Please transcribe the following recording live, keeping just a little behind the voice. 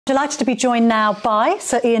Delighted to be joined now by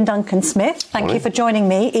Sir Iain Duncan Smith. Thank you for joining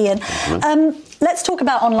me, Iain. Let's talk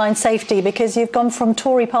about online safety, because you've gone from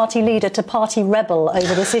Tory party leader to party rebel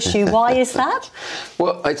over this issue. Why is that?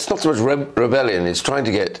 Well, it's not so much rebellion. It's trying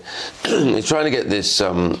to get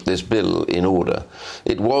this bill in order.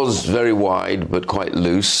 It was very wide, but quite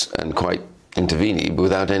loose and quite intervening, but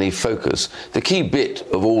without any focus. The key bit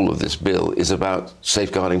of all of this bill is about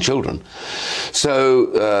safeguarding children. So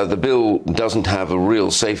the bill doesn't have a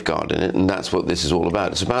real safeguard in it, and that's what this is all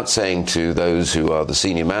about. It's about saying to those who are the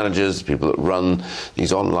senior managers, the people that run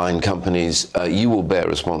these online companies, you will bear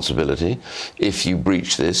responsibility if you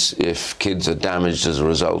breach this, if kids are damaged as a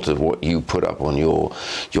result of what you put up on your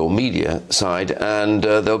media side, and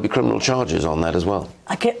there'll be criminal charges on that as well.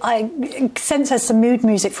 I sense there's some mood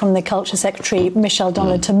music from the Culture Secretary, Michelle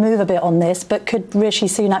Donald, to move a bit on this, but could Rishi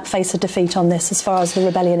Sunak face a defeat on this as far as the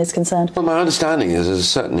rebellion is concerned? Well, my understanding is there's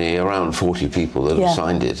certainly around 40 people that have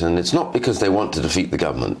signed it, and it's not because they want to defeat the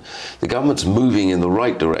government. The government's moving in the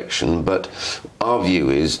right direction, but our view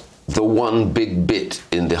is the one big bit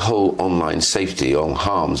in the whole online safety on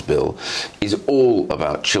harms bill is all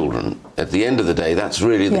about children. At the end of the day, that's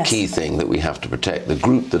really the key thing that we have to protect. The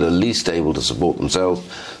group that are least able to support themselves,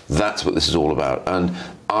 that's what this is all about. And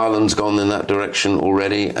Ireland's gone in that direction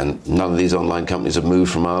already, and none of these online companies have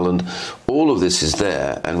moved from Ireland. All of this is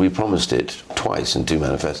there, and we promised it twice in 2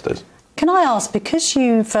 manifestos. Can I ask, because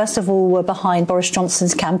you, first of all, were behind Boris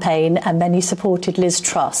Johnson's campaign and then you supported Liz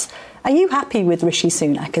Truss, are you happy with Rishi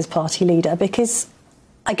Sunak as party leader? Because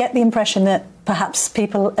I get the impression that perhaps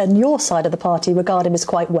people on your side of the party regard him as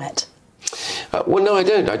quite wet. Well, no, I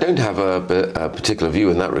don't. I don't have a particular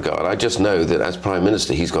view in that regard. I just know that as Prime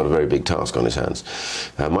Minister, he's got a very big task on his hands.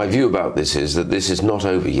 My view about this is that this is not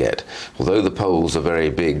over yet. Although the polls are very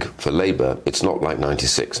big for Labour, it's not like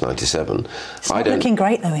 96, 97. It's not looking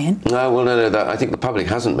great, though, Iain. No, well, no, I think the public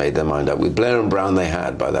hasn't made their mind up. With Blair and Brown, they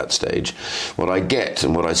had by that stage. What I get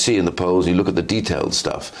and what I see in the polls, you look at the detailed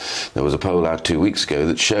stuff. There was a poll out 2 weeks ago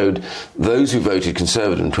that showed those who voted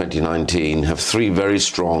Conservative in 2019 have 3 very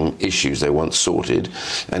strong issues they want sorted,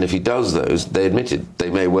 and if he does those, they admitted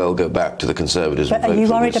they may well go back to the Conservatives. But are you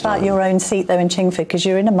worried about your own seat, though, in Chingford, because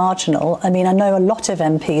you're in a marginal? I mean, I know a lot of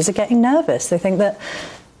MPs are getting nervous. They think that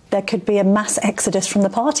there could be a mass exodus from the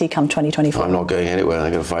party come 2024. I'm not going anywhere.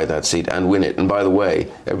 I'm going to fight that seat and win it. And by the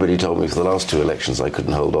way, everybody told me for the last 2 elections I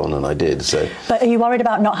couldn't hold on, and I did. So. But are you worried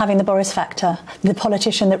about not having the Boris factor, the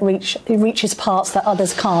politician that reaches parts that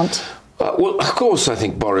others can't? Well, of course, I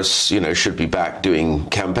think Boris, should be back doing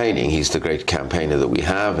campaigning. He's the great campaigner that we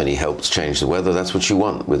have, and he helps change the weather. That's what you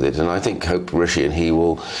want with it. And I hope Rishi and he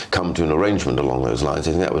will come to an arrangement along those lines.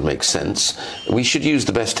 I think that would make sense. We should use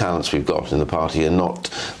the best talents we've got in the party and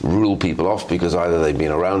not rule people off because either they've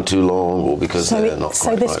been around too long or because they're not quite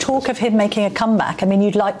So this talk of him making a comeback, I mean,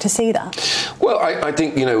 you'd like to see that? Well, I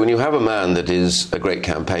think, when you have a man that is a great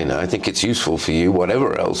campaigner, I think it's useful for you,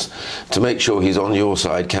 whatever else, to make sure he's on your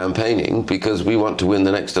side campaigning, because we want to win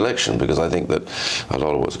the next election, because I think that a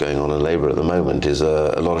lot of what's going on in Labour at the moment is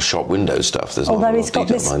a lot of shop window stuff. There's Although not a lot he's of got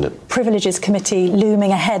detail this behind it. Privileges Committee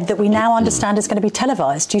looming ahead that we now understand is going to be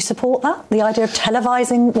televised. Do you support that? The idea of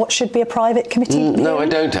televising what should be a private committee? No, I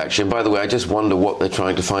don't actually. And by the way, I just wonder what they're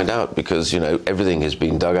trying to find out, because, everything has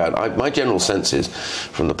been dug out. My general sense is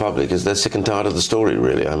from the public is they're sick and tired of the story,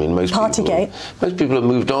 really. I mean, most people have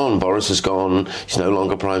moved on. Boris has gone. He's no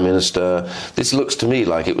longer Prime Minister. This looks to me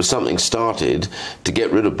like it was something started to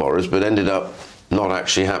get rid of Boris, but ended up not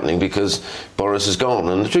actually happening because Boris is gone.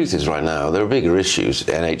 And the truth is, right now, there are bigger issues: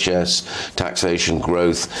 NHS, taxation,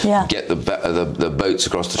 growth, get the boats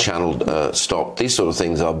across the channel stopped. These sort of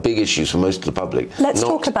things are big issues for most of the public, Let's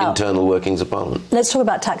talk about internal workings of Parliament. Let's talk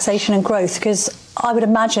about taxation and growth, because I would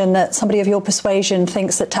imagine that somebody of your persuasion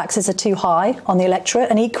thinks that taxes are too high on the electorate,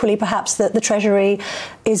 and equally perhaps that the Treasury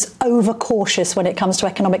is overcautious when it comes to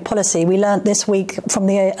economic policy. We learnt this week from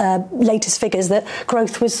the latest figures that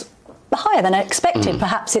growth was higher than expected.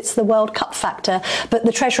 Perhaps it's the World Cup factor, but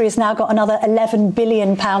the Treasury has now got another £11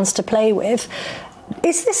 billion to play with.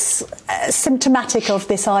 Is this symptomatic of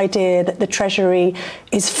this idea that the Treasury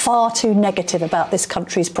is far too negative about this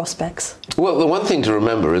country's prospects? Well, the one thing to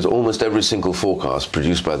remember is almost every single forecast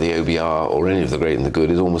produced by the OBR or any of the great and the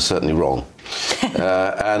good is almost certainly wrong.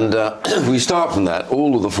 We start from that.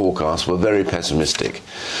 All of the forecasts were very pessimistic.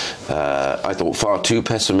 I thought far too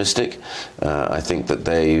pessimistic. I think that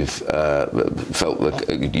they've felt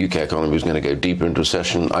the UK economy was going to go deeper into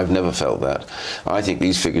recession. I've never felt that. I think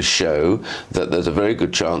these figures show that there's a very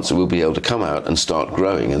good chance that we'll be able to come out and start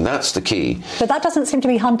growing, and that's the key. But that doesn't seem to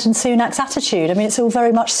be Hunt and Sunak's attitude. I mean, it's all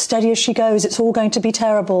very much steady as she goes. It's all going to be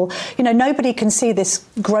terrible. You know, nobody can see this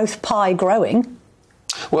growth pie growing.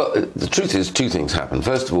 Well, the truth is two things happen.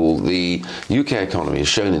 First of all, the UK economy is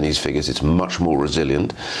shown in these figures it's much more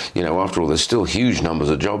resilient. You know, after all, there's still huge numbers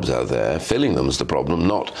of jobs out there. Filling them is the problem,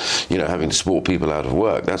 not, you know, having to support people out of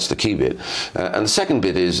work. That's the key bit. And the second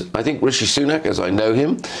bit is, I think Rishi Sunak, as I know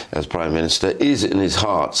him as Prime Minister, is in his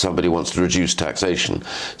heart somebody who wants to reduce taxation.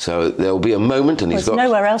 So there'll be a moment, and he's got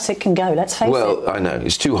nowhere else it can go, let's face it. Well, I know,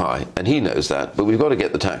 it's too high, and he knows that, but we've got to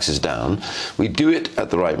get the taxes down. We do it at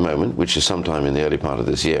the right moment, which is sometime in the early part of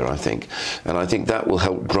this year, I think, and I think that will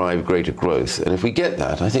help drive greater growth. And if we get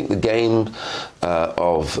that, I think the game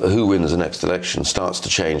of who wins the next election starts to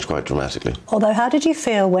change quite dramatically. Although, how did you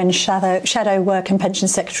feel when Shadow Work and Pension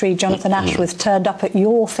Secretary Jonathan Ashworth turned up at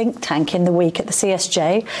your think tank in the week at the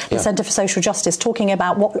CSJ, the Centre for Social Justice, talking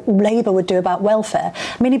about what Labour would do about welfare?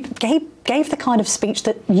 I mean, he gave the kind of speech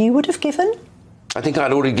that you would have given? I think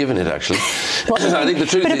I'd already given it, actually. I think the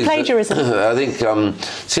truth is, plagiarism. I think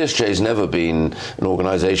CSJ has never been an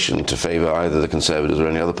organisation to favour either the Conservatives or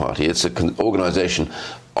any other party. It's an organisation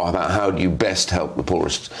about how do you best help the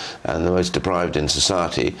poorest and the most deprived in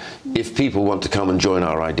society. If people want to come and join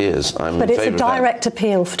our ideas, I'm in favour of that. But it's a direct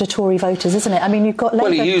appeal to Tory voters, isn't it? I mean, you've got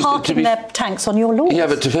Labour parking their tanks on your lawn. Yeah,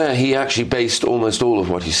 but to be fair, he actually based almost all of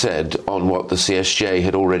what he said on what the CSJ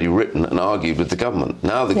had already written and argued with the government.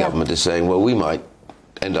 Now the government is saying, well, we might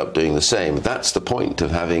end up doing the same. That's the point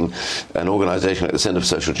of having an organisation like the Centre for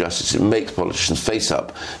Social Justice. It makes politicians face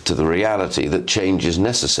up to the reality that change is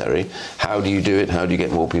necessary. How do you do it? How do you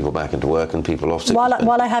get more people back into work and people off sick?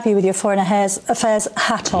 While I have you with your Foreign Affairs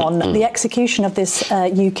hat on, the execution of this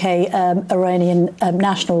UK Iranian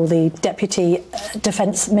national, the Deputy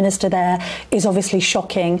Defence Minister there, is obviously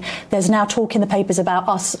shocking. There's now talk in the papers about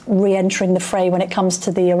us re-entering the fray when it comes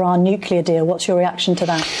to the Iran nuclear deal. What's your reaction to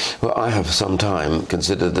that? Well, I have for some time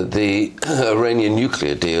considered that the Iranian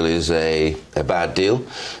nuclear deal is a bad deal.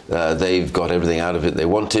 They've got everything out of it they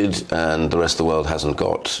wanted, and the rest of the world hasn't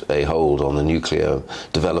got a hold on the nuclear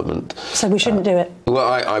development. So we shouldn't do it? Well,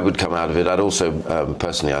 I would come out of it. I'd also,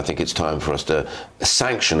 personally, I think it's time for us to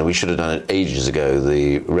sanction, and we should have done it ages ago,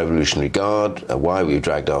 the Revolutionary Guard, why we've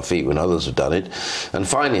dragged our feet when others have done it. And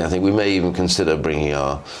finally, I think we may even consider bringing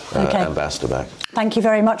our ambassador back. Thank you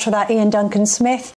very much for that, Iain Duncan Smith.